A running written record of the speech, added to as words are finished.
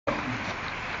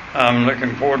I'm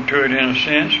looking forward to it in a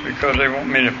sense because they want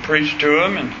me to preach to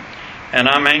them, and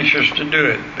I'm anxious to do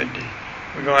it. But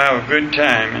we're going to have a good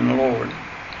time in the Lord.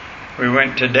 We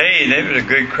went today. There was a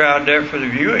good crowd there for the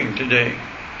viewing today.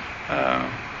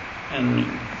 And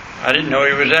I didn't know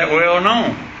he was that well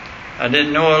known. I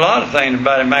didn't know a lot of things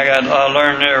about him. I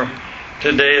learned there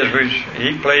today as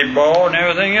he played ball and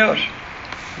everything else.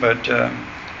 But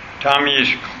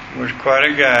Tommy was quite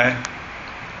a guy.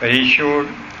 But he sure,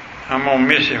 I'm going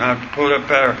to miss him. I pulled up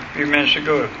there a few minutes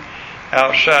ago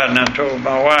outside, and I told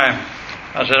my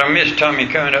wife, I said, I miss Tommy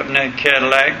coming up in that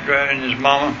Cadillac, driving his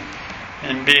mama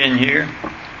and being here.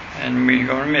 And we're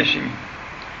going to miss him.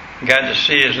 Got to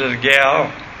see his little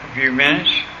gal for a few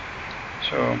minutes.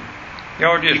 So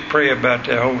y'all just pray about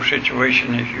that whole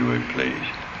situation if you would, please.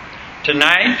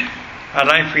 Tonight, I'd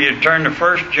like for you to turn to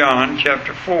 1 John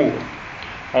chapter 4.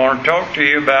 I want to talk to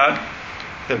you about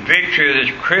the victory of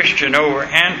this Christian over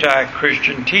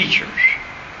anti-Christian teachers.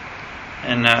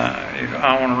 And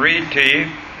I want to read to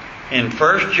you in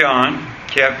 1 John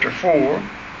chapter 4.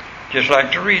 Just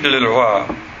like to read a little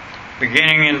while,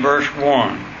 beginning in verse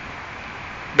 1.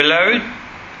 Beloved,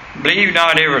 believe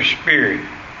not every spirit,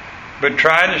 but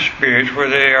try the spirits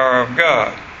whether they are of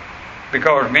God,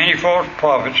 because many false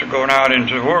prophets are going out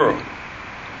into the world.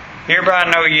 Hereby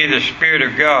know ye the Spirit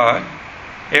of God.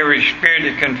 Every spirit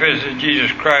that confesses Jesus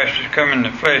Christ is come in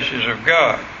the flesh is of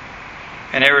God.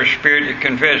 And every spirit that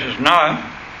confesses not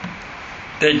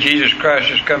that Jesus Christ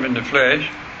has come in the flesh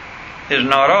is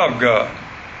not of God.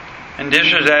 And this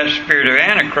is that spirit of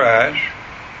Antichrist,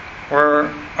 where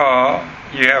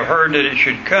you have heard that it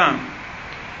should come,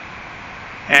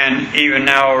 and even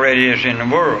now already is in the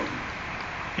world.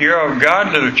 You are of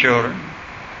God, little children,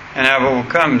 and have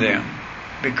overcome them,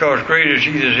 because greater is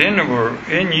he that is in the world,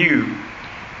 in you,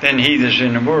 than he that is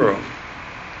in the world.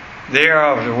 They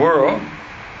are of the world,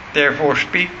 therefore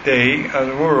speak they of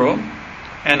the world,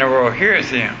 and the world heareth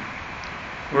them.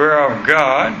 We are of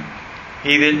God.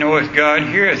 He that knoweth God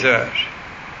heareth us.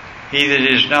 He that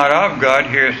is not of God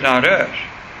heareth not us.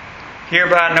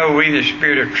 Hereby know we the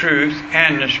spirit of truth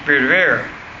and the spirit of error.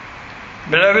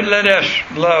 Beloved, let us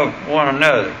love one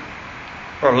another,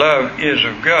 for love is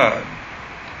of God.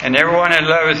 And everyone that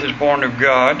loveth is born of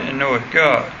God and knoweth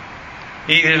God.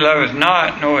 He that loveth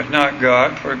not knoweth not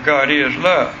God, for God is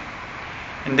love.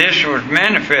 And in this was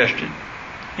manifested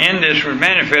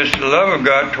the love of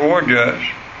God toward us,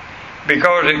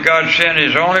 because that God sent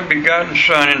his only begotten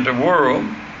Son into the world,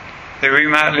 that we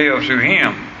might live through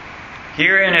him.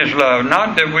 Herein is love,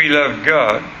 not that we loved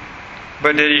God,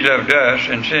 but that he loved us,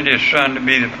 and sent his Son to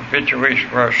be the propitiation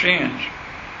for our sins.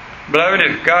 Beloved,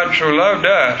 if God so loved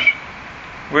us,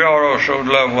 we ought also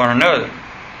to love one another.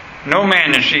 No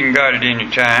man has seen God at any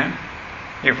time.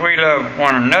 If we love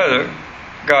one another,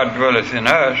 God dwelleth in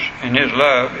us, and his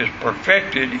love is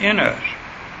perfected in us.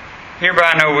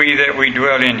 Hereby know we that we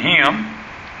dwell in him,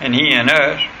 and he in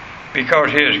us,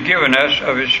 because he has given us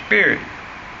of his Spirit.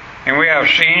 And we have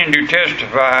seen and do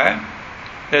testify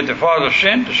that the Father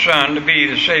sent the Son to be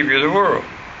the Savior of the world.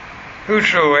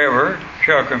 Whosoever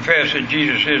shall confess that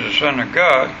Jesus is the Son of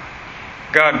God,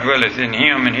 God dwelleth in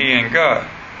him, and he in God.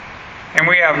 And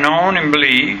we have known and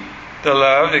believed the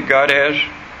love that God has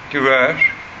to us.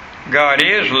 God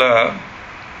is love,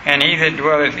 and he that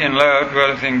dwelleth in love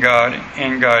dwelleth in God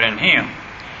in him.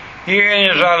 Herein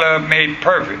is our love made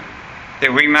perfect,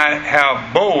 that we might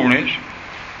have boldness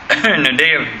in the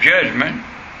day of judgment,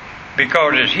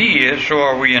 because as he is, so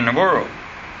are we in the world.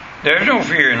 There is no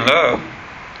fear in love,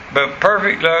 but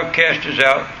perfect love casteth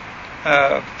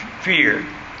out fear,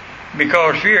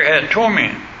 because fear hath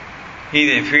torment. He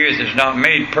that feareth is not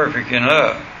made perfect in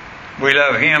love. We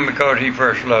love him because he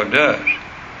first loved us.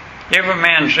 If a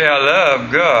man say, I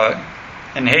love God,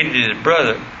 and hated his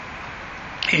brother,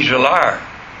 he's a liar.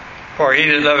 For he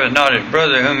that loveth not his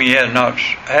brother whom he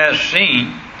has seen,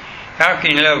 how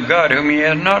can he love God whom he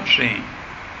has not seen?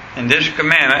 And this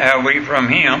commandment have we from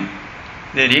him,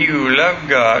 that he who loved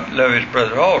God love his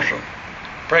brother also.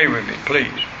 Pray with me,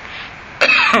 please.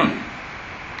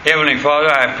 Heavenly Father,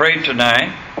 I pray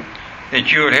tonight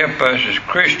that you would help us as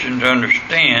Christians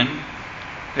understand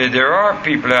that there are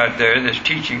people out there that's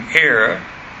teaching error,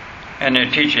 and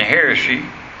they're teaching heresy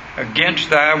against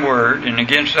thy word and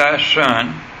against thy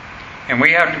Son, and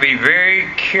we have to be very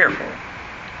careful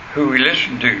who we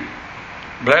listen to.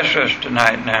 Bless us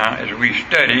tonight now as we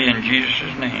study in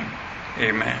Jesus' name.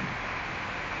 Amen.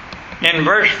 In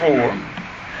verse 4,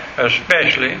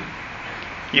 especially,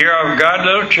 ye are of God,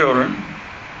 little children,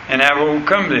 and have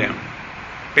overcome them,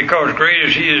 because greater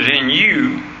is he is in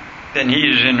you than he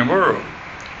is in the world.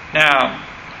 Now,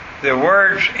 the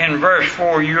words in verse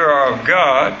 4, you are of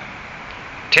God,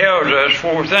 tells us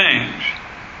 4 things.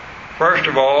 First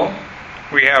of all,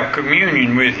 we have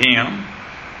communion with Him.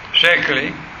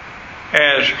 Secondly,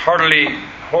 as heartily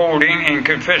holding and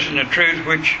confessing the truth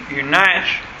which unites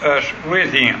us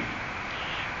with Him.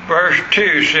 Verse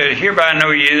 2 says, "Hereby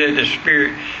know ye that the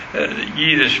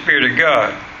Spirit of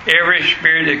God. Every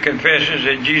spirit that confesses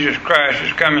that Jesus Christ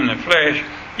has come in the flesh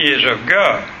is of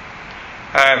God."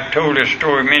 I've told this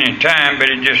story many times, but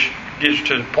it just gets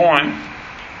to the point.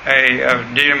 I was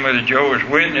dealing with a Jehovah's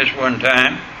Witness one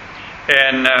time,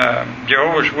 and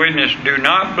Jehovah's Witnesses do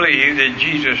not believe that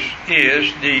Jesus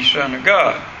is the Son of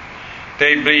God.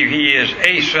 They believe He is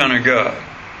a Son of God.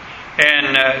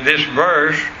 And this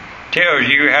verse tells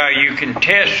you how you can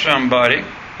test somebody,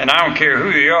 and I don't care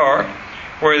who they are,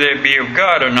 whether they be of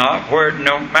God or not, where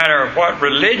no matter what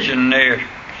religion they're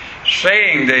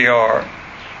saying they are.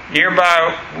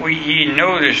 Hereby ye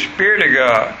know the Spirit of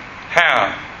God.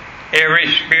 How? Every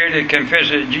spirit that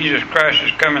confesses that Jesus Christ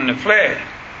has come in the flesh.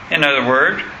 In other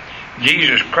words,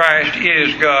 Jesus Christ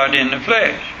is God in the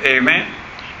flesh. Amen?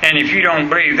 And if you don't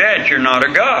believe that, you're not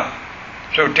a God.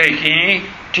 So take any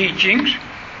teachings,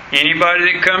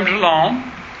 anybody that comes along,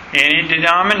 any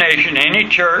denomination, any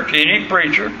church, any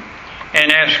preacher,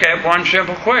 and ask that one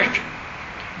simple question.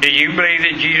 Do you believe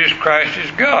that Jesus Christ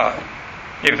is God?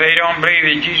 If they don't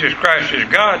believe that Jesus Christ is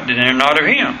God, then they're not of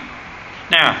Him.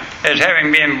 Now, as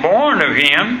having been born of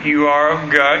Him, you are of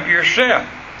God yourself.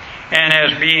 And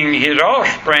as being His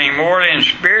offspring, morally and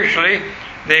spiritually,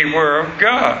 they were of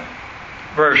God.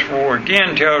 Verse 4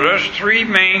 again tells us 3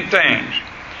 main things.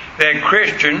 That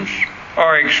Christians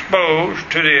are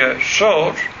exposed to the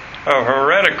assaults of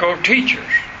heretical teachers.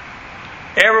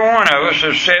 Every one of us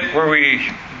has sat where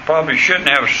we probably shouldn't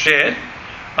have sat,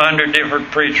 under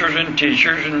different preachers and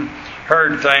teachers, and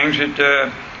heard things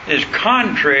that is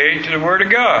contrary to the Word of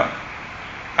God.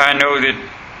 I know that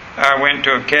I went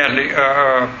to a Catholic,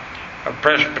 a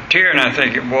Presbyterian, I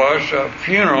think it was, a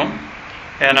funeral,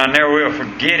 and I never will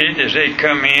forget it as they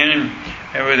come in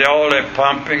and with all that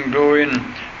pomp and glory. And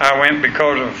I went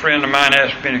because a friend of mine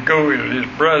asked me to go. It was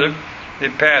his brother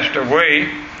that passed away.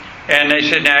 And they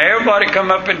said, now everybody come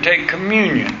up and take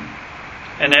communion.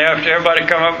 And they asked everybody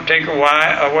come up and take a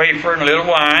wafer and a little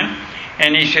wine.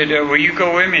 And he said, will you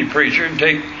go with me, preacher, and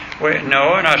take...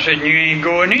 No. And I said, you ain't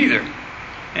going either.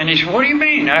 And he said, what do you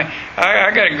mean?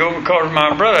 I got to go because of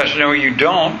my brother. I said, no, you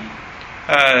don't.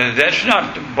 That's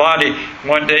not the body.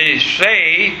 What they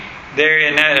say there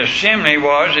in that assembly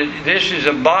was that this is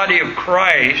the body of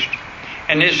Christ,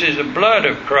 and this is the blood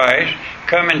of Christ.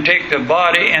 Come and take the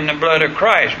body and the blood of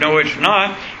Christ. No, it's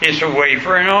not. It's a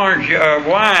wafer and orange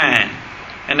wine.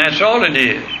 And that's all it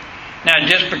is. Now,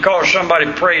 just because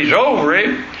somebody prays over it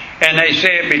and they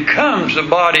say it becomes the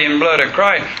body and blood of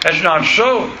Christ, that's not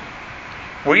so.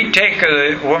 When we take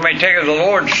of the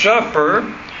Lord's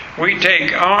Supper, we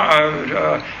take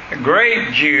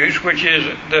grape juice, which is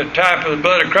the type of the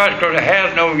blood of Christ, because it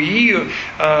has no yield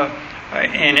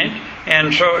in it,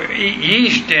 and so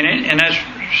yeast in it, and that's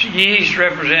yeast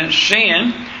represents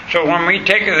sin. So when we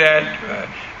take of that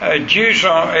juice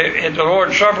at the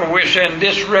Lord's Supper, we're saying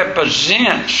this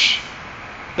represents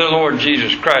the Lord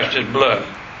Jesus Christ's blood.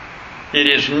 It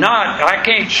is not. I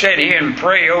can't sit here and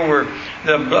pray over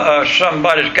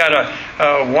somebody's got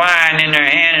a wine in their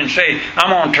hand and say, I'm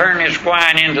going to turn this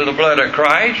wine into the blood of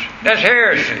Christ. That's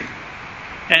heresy.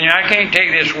 And I can't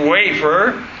take this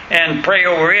wafer and pray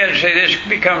over it and say this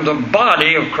becomes the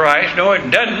body of Christ. No, it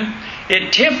doesn't.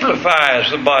 It typifies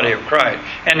the body of Christ.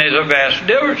 And there's a vast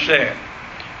difference there.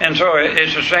 And so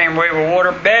it's the same way with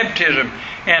water baptism.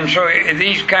 And so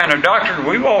these kind of doctrines,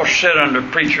 we've all sat under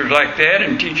preachers like that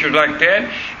and teachers like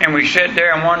that, and we sit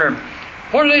there and wonder,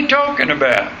 what are they talking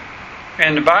about?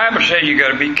 And the Bible says you got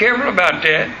to be careful about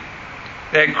that.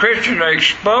 That Christians are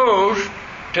exposed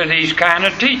to these kind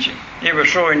of teaching. It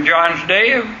was so in John's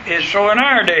day, it's so in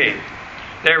our day.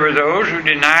 There were those who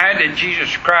denied that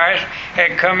Jesus Christ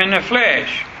had come in the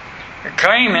flesh,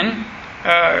 claiming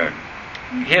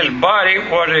His body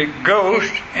was a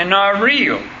ghost and not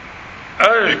real.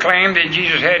 Others claimed that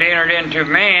Jesus had entered into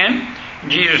man.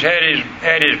 Jesus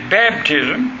had his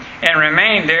baptism and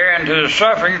remained there unto the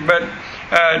suffering, but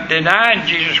denied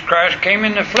Jesus Christ came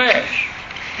in the flesh.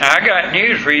 Now, I got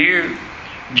news for you.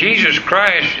 Jesus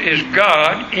Christ is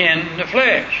God in the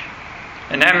flesh.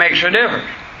 And that makes a difference.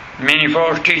 Many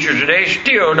false teachers today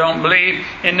still don't believe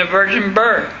in the virgin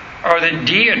birth, or the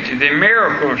deity, the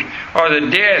miracles, or the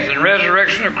death and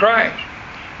resurrection of Christ.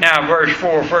 Now, verse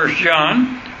 4, 1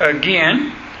 John,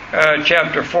 again,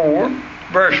 chapter 4,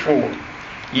 verse 4.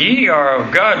 Ye are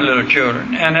of God, little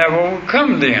children, and have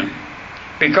overcome them,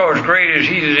 because greater is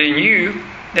He that is in you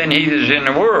than he that is in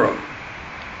the world.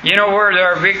 You know where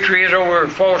our victory is over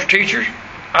false teachers?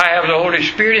 I have the Holy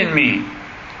Spirit in me.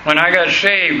 When I got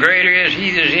saved, greater is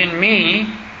He that is in me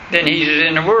than he that is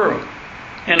in the world.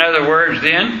 In other words,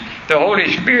 then, the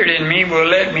Holy Spirit in me will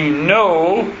let me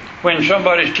know when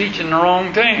somebody's teaching the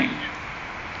wrong things.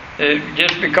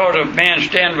 Just because a man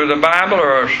stands with the Bible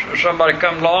or somebody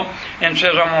comes along and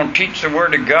says, I'm going to teach the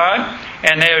Word of God,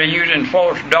 and they're using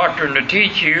false doctrine to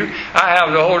teach you, I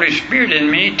have the Holy Spirit in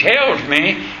me, tells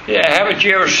me, haven't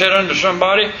you ever sat under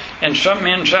somebody and something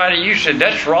inside of you said,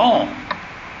 that's wrong.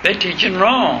 They're teaching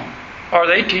wrong. Are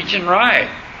they teaching right?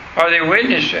 Are they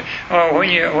witnessing?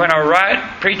 When a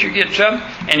right preacher gets up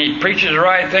and he preaches the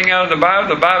right thing out of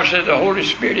the Bible says the Holy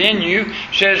Spirit in you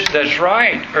says that's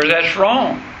right or that's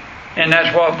wrong. And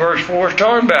that's what verse 4 is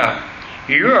talking about.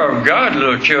 You are of God,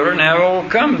 little children, have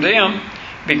overcome them,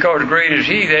 because great is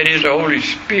He that is the Holy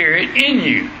Spirit in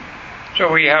you.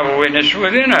 So we have a witness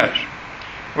within us.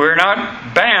 We're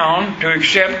not bound to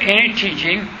accept any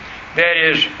teaching that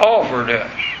is offered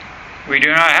us. We do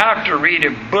not have to read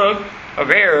a book of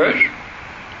errors.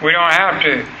 We don't have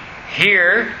to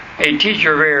hear a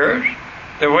teacher of errors.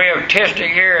 The way of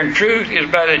testing error and truth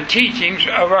is by the teachings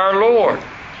of our Lord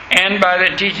and by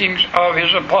the teachings of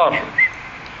His apostles.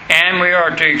 And we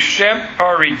are to accept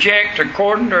or reject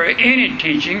according to any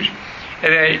teachings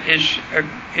that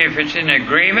if it's in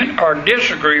agreement or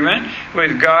disagreement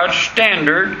with God's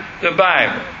standard, the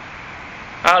Bible.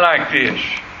 I like this.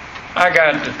 I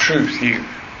got the truth here.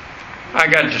 I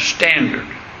got the standard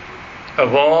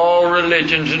of all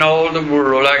religions in all the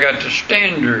world. I got the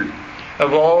standard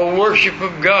of all worship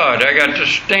of God. I got the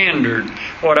standard.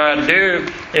 What I do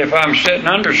if I'm sitting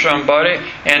under somebody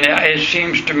and it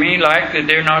seems to me like that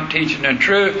they're not teaching the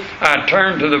truth, I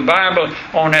turn to the Bible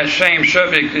on that same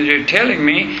subject that they're telling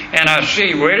me, and I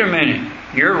see, wait a minute,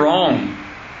 you're wrong.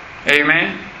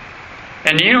 Amen?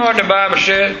 And you know what the Bible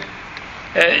says?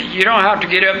 You don't have to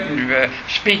get up and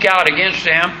speak out against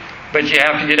them, but you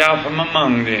have to get out from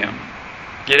among them.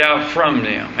 Get out from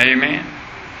them. Amen?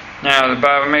 Now,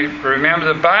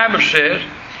 remember the Bible says,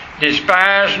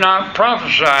 despise not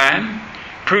prophesying,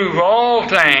 prove all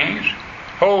things,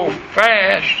 hold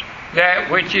fast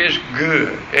that which is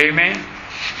good. Amen?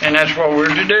 And that's what we're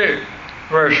to do.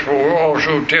 Verse 4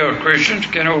 also tells Christians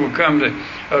can overcome the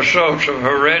assaults of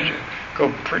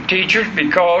heretical teachers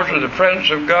because of the presence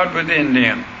of God within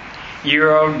them. You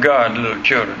are of God, little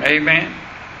children. Amen?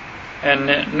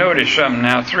 And notice something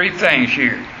now. 3 things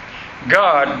here.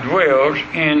 God dwells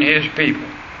in His people.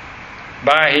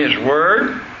 By His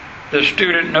Word, the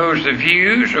student knows the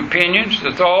views, opinions,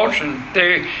 the thoughts, and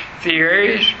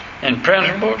theories, and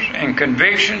principles, and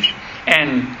convictions,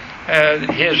 and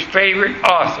his favorite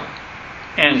author,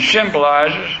 and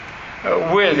sympathizes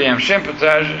with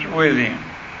him.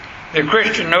 The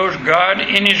Christian knows God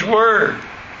in His Word.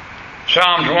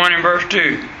 Psalms 1 and verse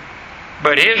 2.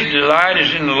 But his delight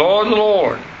is in the law of the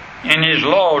Lord. In His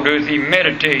law doth he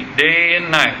meditate day and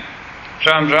night.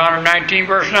 Psalms 119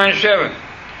 verse 97.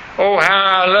 Oh,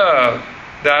 how I love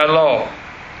thy law.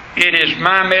 It is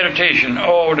my meditation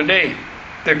all the day.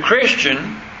 The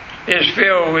Christian is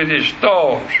filled with his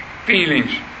thoughts,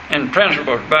 feelings, and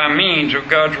principles by means of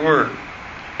God's Word.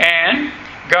 And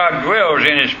God dwells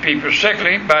in His people,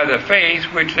 secondly, by the faith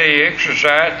which they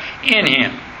exercise in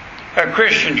Him. A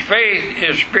Christian's faith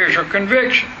is spiritual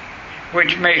conviction,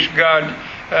 which makes God's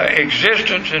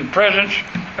existence and presence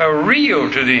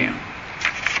real to them.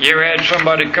 You ever had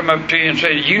somebody come up to you and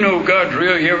say, you know God's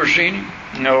real? You ever seen Him?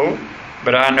 No,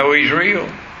 but I know He's real.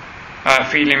 I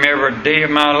feel Him every day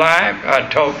of my life. I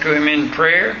talk to Him in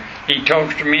prayer. He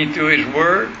talks to me through His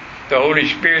Word. The Holy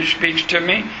Spirit speaks to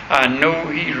me. I know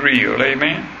He's real.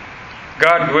 Amen.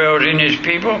 God dwells in His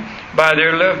people by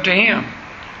their love to Him.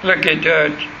 Look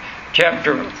at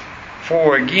chapter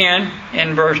 4 again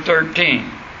in verse 13.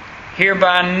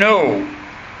 Hereby know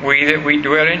we that we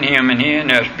dwell in Him and He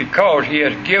in us, because He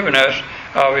has given us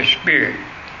of His Spirit.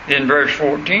 Then verse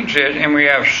 14 says, and we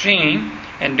have seen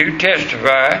and do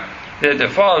testify that the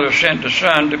Father sent the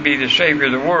Son to be the Savior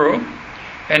of the world.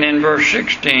 And in verse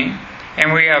 16,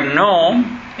 and we have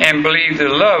known and believed the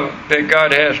love that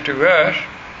God has to us.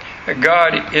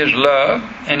 God is love,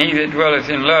 and he that dwelleth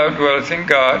in love dwelleth in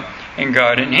God, and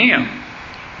God in him.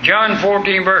 John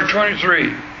 14 verse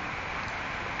 23.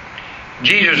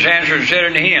 Jesus answered and said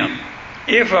unto him,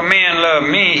 if a man love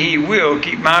me, he will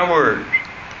keep my words,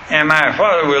 and my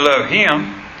Father will love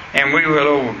him, and we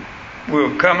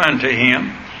will come unto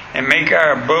him, and make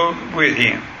our abode with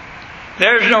him.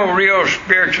 There's no real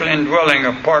spiritual indwelling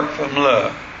apart from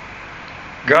love.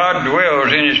 God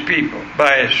dwells in his people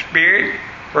by his Spirit,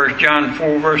 1 John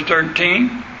 4 verse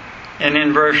 13, and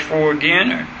in verse 4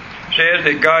 again, it says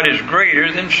that God is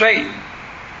greater than Satan.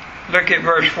 Look at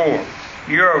verse 4.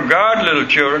 You are of God, little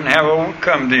children, have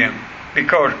overcome them,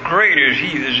 because greater is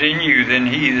he that is in you than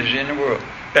he that is in the world.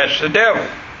 That's the devil.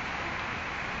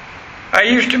 I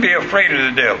used to be afraid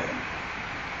of the devil.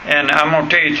 And I'm going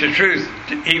to tell you the truth,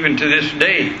 even to this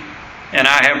day. And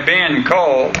I have been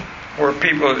called where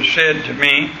people have said to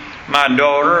me, my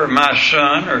daughter or my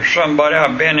son or somebody,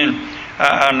 I've been in,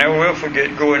 I never will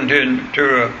forget going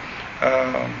to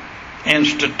a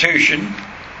institution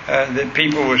that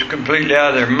people was completely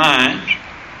out of their minds,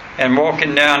 and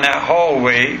walking down that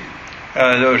hallway,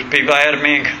 those people, I had a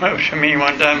man come up to me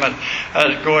one time, I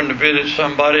was going to visit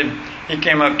somebody, and he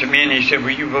came up to me and he said, will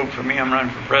you vote for me? I'm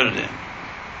running for president.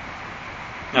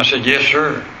 And I said, yes,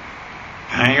 sir.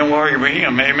 I ain't going to argue with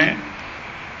him, amen.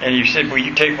 And he said, will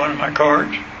you take one of my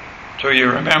cards so you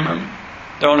remember me?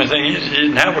 The only thing is he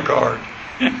didn't have a card.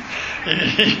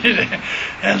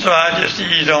 And so I just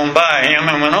eased on by him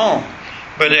and went on.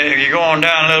 But if you go on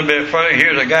down a little bit further,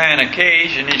 here's a guy in a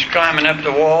cage, and he's climbing up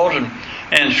the walls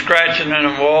and scratching in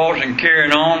the walls and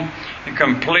carrying on, and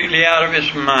completely out of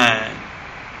his mind.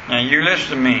 Now you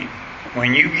listen to me.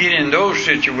 When you get in those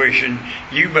situations,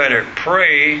 you better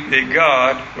pray that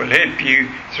God will help you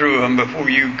through them before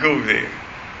you go there.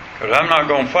 Because I'm not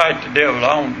going to fight the devil.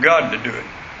 I want God to do it.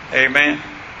 Amen?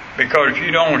 Because if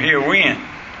you don't, he'll win.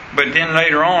 But then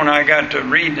later on, I got to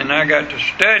read and I got to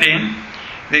studying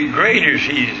the greater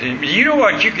he is in me. You know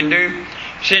what you can do?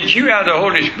 Since you have the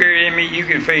Holy Spirit in me, you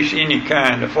can face any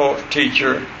kind of false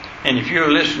teacher. And if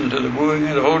you'll listen to the wooing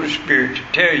of the Holy Spirit to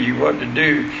tell you what to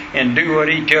do and do what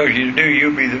he tells you to do,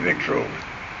 you'll be the victor over it.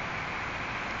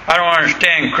 I don't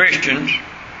understand Christians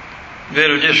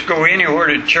that'll just go anywhere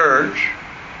to church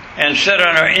and sit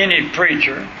under any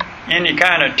preacher, any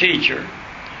kind of teacher,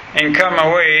 and come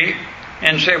away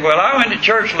and say, well, I went to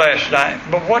church last night,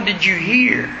 but what did you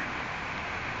hear?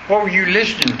 What were you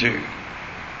listening to?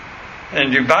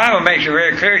 And the Bible makes it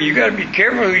very clear, you got to be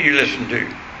careful who you listen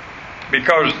to,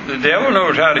 because the devil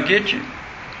knows how to get you.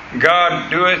 God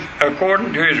doeth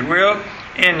according to his will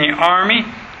in the army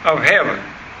of heaven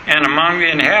and among the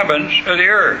inhabitants of the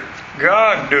earth.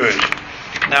 God doeth.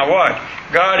 Now what?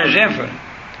 God is infinite.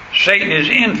 Satan is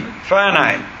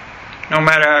finite. No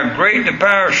matter how great the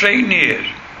power of Satan is,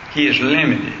 he is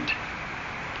limited.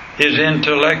 His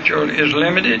intellectual is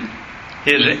limited.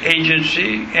 His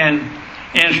agency and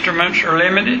instruments are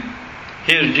limited.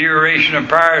 His duration of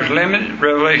power is limited.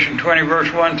 Revelation 20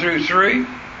 verse 1 through 3.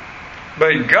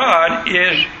 But God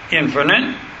is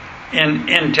infinite in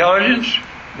intelligence,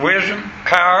 wisdom,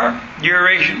 power,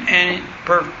 duration, and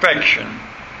perfection.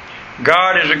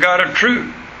 God is a God of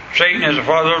truth. Satan is the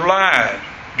father of lies.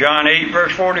 John 8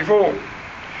 verse 44.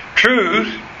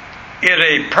 Truth is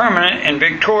a permanent and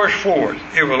victorious force.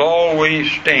 It will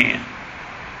always stand.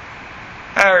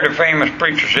 I heard a famous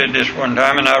preacher said this one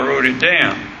time, and I wrote it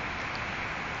down.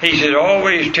 He said,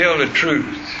 always tell the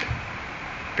truth,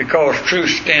 because truth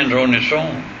stands on its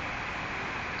own.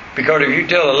 Because if you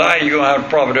tell a lie, you're going to have to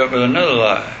prop it up with another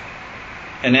lie,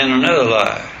 and then another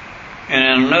lie, and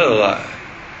then another lie.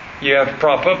 You have to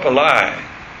prop up a lie,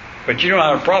 but you don't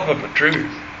have to prop up a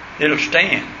truth. It'll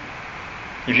stand.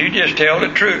 If you just tell the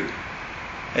truth.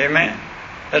 Amen.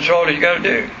 That's all you got to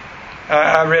do.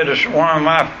 I read one of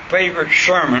my favorite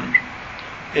sermons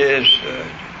is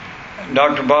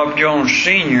Dr. Bob Jones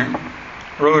Sr.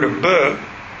 wrote a book,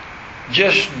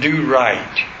 Just Do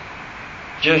Right.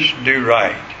 Just do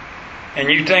right. And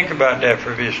you think about that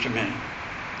for just a minute.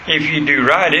 If you do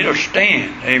right, it'll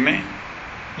stand. Amen.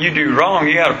 You do wrong,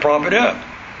 you got to prop it up.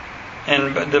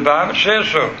 And the Bible says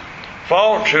so.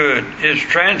 Falsehood is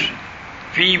transient,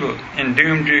 feeble, and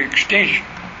doomed to extinction.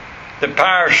 The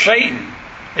power of Satan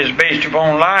is based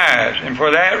upon lies, and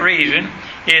for that reason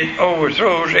it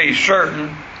overthrows a certain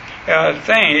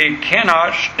thing. It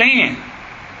cannot stand.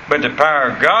 But the power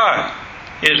of God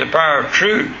is the power of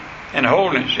truth and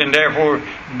holiness, and therefore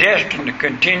destined to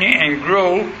continue and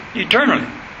grow eternally.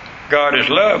 God is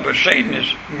love, but Satan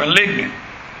is malignant.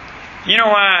 You know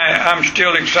why I'm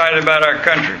still excited about our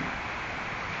country?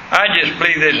 I just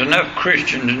believe there's enough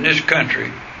Christians in this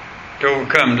country to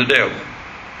overcome the devil.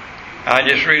 I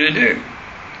just really do.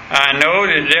 I know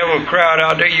the devil crowd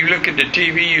out there. You look at the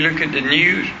TV, you look at the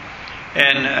news,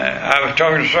 and I was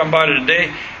talking to somebody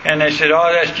today, and they said,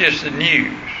 oh, that's just the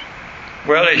news.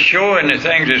 Well, they're showing the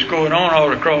things that's going on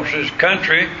all across this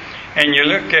country, and you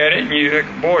look at it, and you look,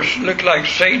 boy, it looks like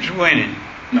Satan's winning.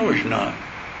 No, he's not.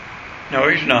 No,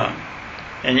 he's not.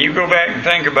 And you go back and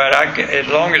think about it, as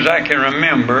long as I can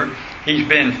remember, he's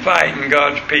been fighting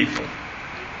God's people.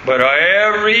 But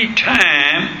every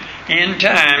time in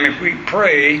time, if we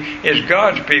pray as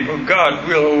God's people, God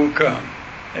will overcome.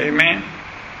 Amen.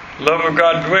 Love of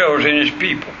God dwells in His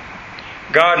people.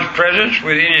 God's presence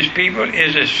within His people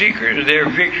is a secret of their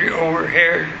victory over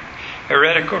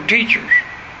heretical teachers.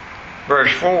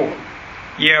 Verse 4.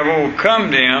 Ye have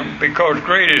overcome them, because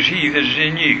greater is He that is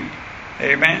in you.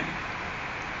 Amen.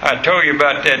 I told you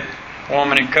about that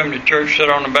woman who come to church, sat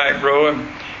on the back row, and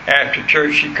after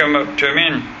church she come up to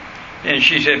me and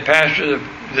she said, Pastor,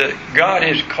 God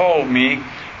has called me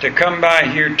to come by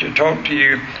here to talk to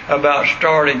you about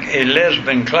starting a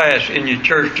lesbian class in your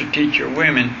church to teach your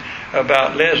women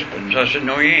about lesbians. I said,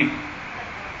 no, you ain't.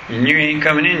 And you ain't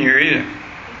coming in here either.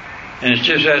 And it's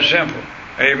just that simple.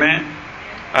 Amen.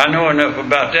 I know enough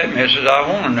about that message I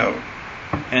want to know.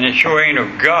 And it sure ain't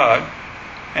of God.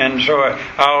 And so I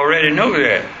already know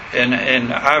that.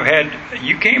 And I've had,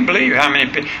 you can't believe how many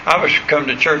people. I was come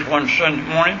to church one Sunday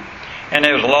morning, and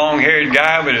there was a long-haired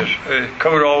guy with his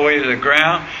coat all the way to the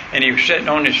ground, and he was sitting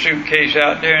on his suitcase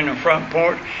out there in the front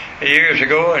porch years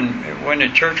ago, and when the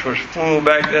church was full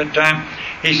back that time,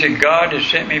 he said, God has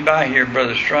sent me by here,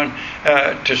 Brother Strun,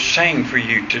 to sing for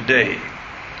you today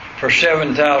for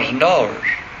 $7,000.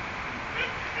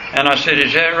 And I said,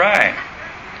 is that right?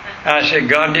 I said,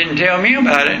 God didn't tell me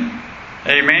about it.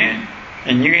 Amen.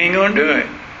 And you ain't going to do it.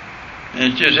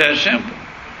 It's just that simple.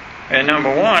 And number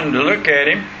one, to look at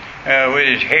him with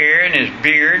his hair and his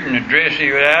beard and the dress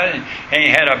he was out, and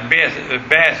ain't had a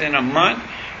bath in a month,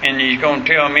 and he's going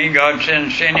to tell me God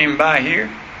send him by here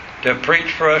to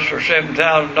preach for us for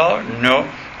 $7,000? No,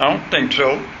 I don't think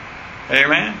so.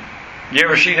 Amen. You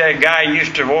ever see that guy who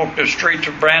used to walk the streets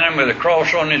of Brandon with a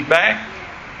cross on his back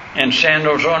and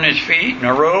sandals on his feet and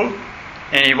a robe?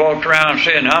 And he walked around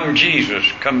saying, I'm Jesus,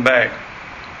 come back.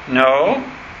 No,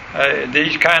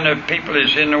 these kind of people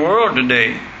is in the world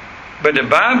today. But the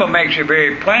Bible makes it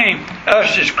very plain.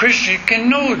 Us as Christians can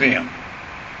know them.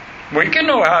 We can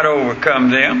know how to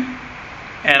overcome them.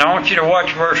 And I want you to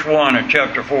watch verse 1 of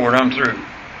chapter 4, and I'm through.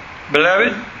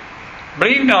 Beloved,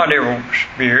 believe not every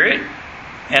spirit.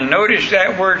 And notice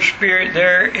that word spirit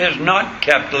there is not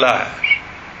capitalized.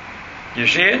 You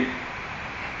see it?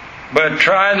 But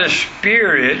try the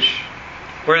spirits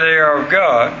where they are of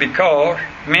God, because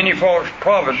many false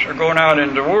prophets are going out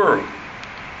into the world.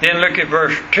 Then look at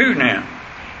verse 2 now.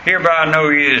 Hereby know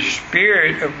ye the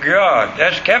Spirit of God.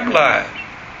 That's capitalized.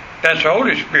 That's the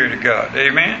Holy Spirit of God.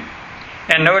 Amen.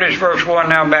 And notice verse 1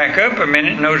 now, back up a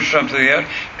minute, notice something else.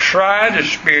 Try the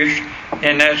spirits,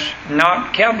 and that's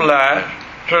not capitalized,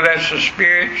 so that's the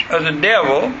spirits of the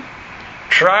devil.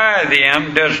 Try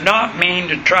them does not mean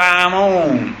to try them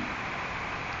on.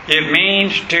 It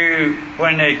means to,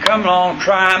 when they come along,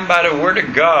 try them by the Word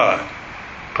of God.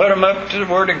 Put them up to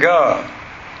the Word of God.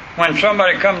 When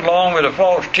somebody comes along with a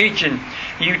false teaching,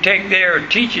 you take their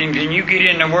teachings and you get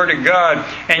in the Word of God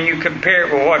and you compare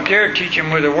it with what they're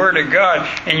teaching with the Word of God,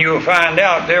 and you'll find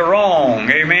out they're wrong.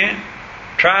 Amen?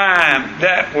 Try them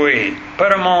that way.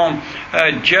 Put them on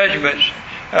judgments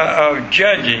of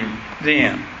judging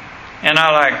them. And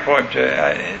I like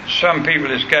what some people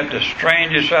has got the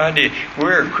strangest idea.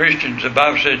 We're Christians. The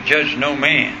Bible says, judge no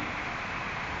man.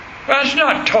 Well, it's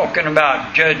not talking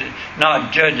about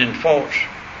not judging false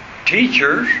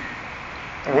teachers.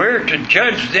 We're to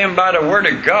judge them by the Word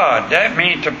of God. That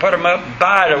means to put them up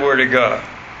by the Word of God.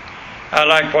 I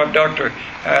like what Dr.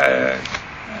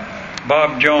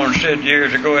 Bob Jones said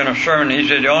years ago in a sermon. He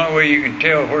said the only way you can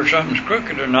tell where something's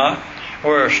crooked or not,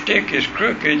 where a stick is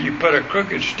crooked, you put a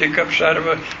crooked stick upside of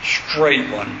a straight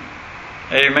one.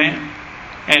 Amen?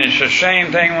 And it's the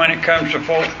same thing when it comes to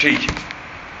false teaching.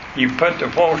 You put the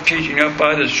false teaching up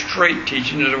by the straight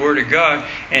teaching of the Word of God,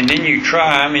 and then you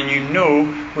try them and you know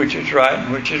which is right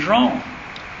and which is wrong.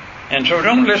 And so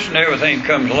don't listen to everything that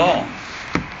comes along.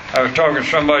 I was talking to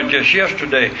somebody just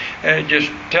yesterday,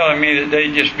 just telling me that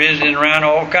they just visiting around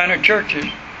all kind of churches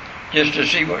just to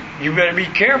see what. You better be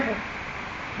careful.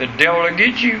 The devil will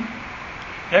get you.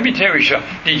 Let me tell you something.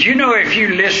 Did you know if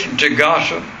you listen to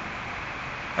gossip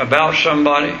about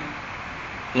somebody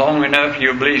long enough,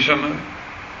 you'll believe some of it?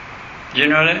 Did you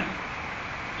know that?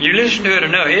 You listen to it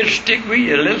enough, it'll stick with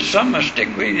you. A little something will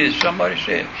stick with you, as somebody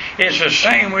said. It's the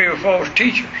same way with false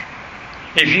teachers.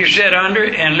 If you sit under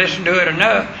it and listen to it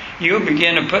enough, you'll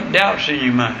begin to put doubts in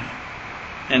your mind.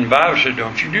 And the Bible says,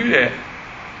 don't you do that.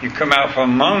 You come out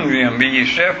from among them, be ye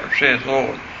separate, saith the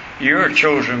Lord. You're a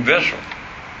chosen vessel.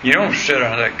 You don't sit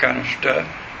under that kind of stuff,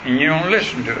 and you don't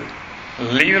listen to it.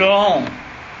 Leave it alone.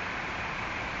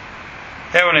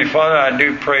 Heavenly Father, I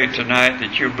do pray tonight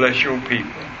that you'll bless your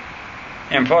people.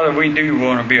 And Father, we do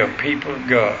want to be a people of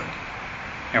God.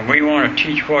 And we want to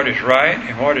teach what is right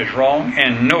and what is wrong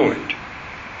and know it.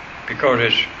 because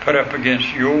it's put up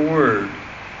against your word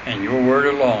and your word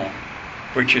alone,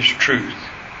 which is truth.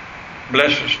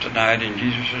 Bless us tonight. In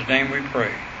Jesus' name we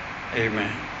pray.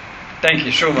 Amen. Thank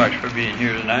you so much for being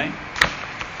here tonight.